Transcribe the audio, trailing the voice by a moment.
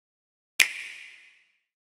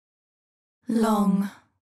Long,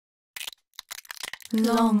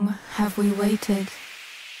 long have we waited.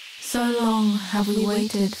 So long have we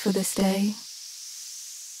waited for this day.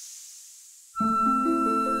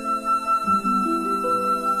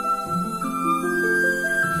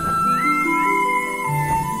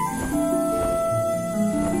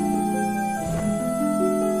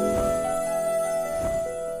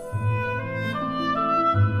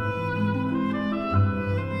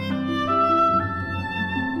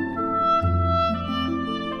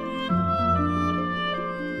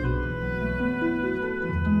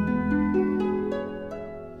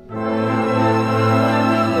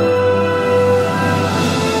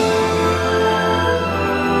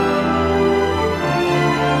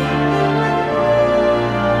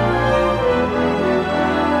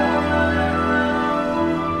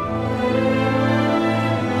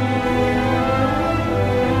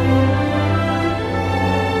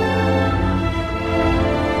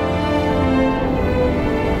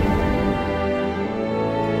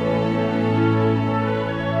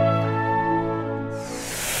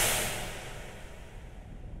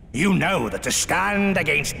 You know that to stand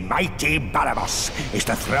against mighty Barabas is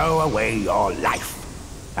to throw away your life.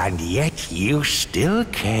 And yet you still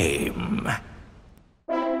came.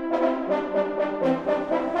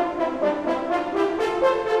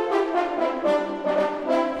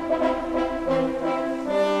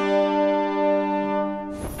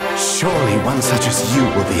 Surely one such as you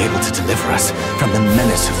will be able to deliver us from the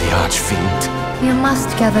menace of the Archfiend. You must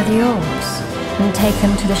gather the orbs and take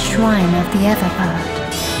them to the shrine of the Everbird.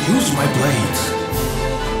 Use my blades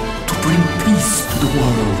to bring peace to the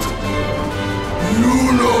world. You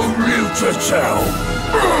know literature.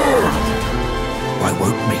 I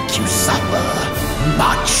won't make you suffer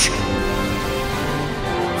much.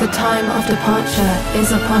 The time of departure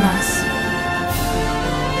is upon us.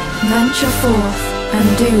 Venture forth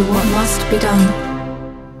and do what must be done.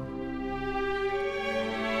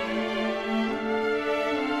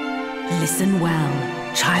 Listen well,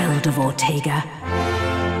 child of Ortega.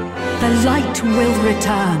 The light will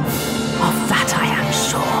return, of that I am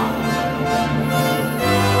sure.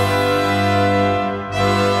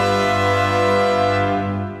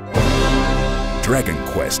 Dragon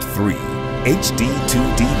Quest III HD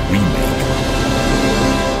 2D Remake.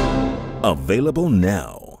 Available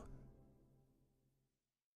now.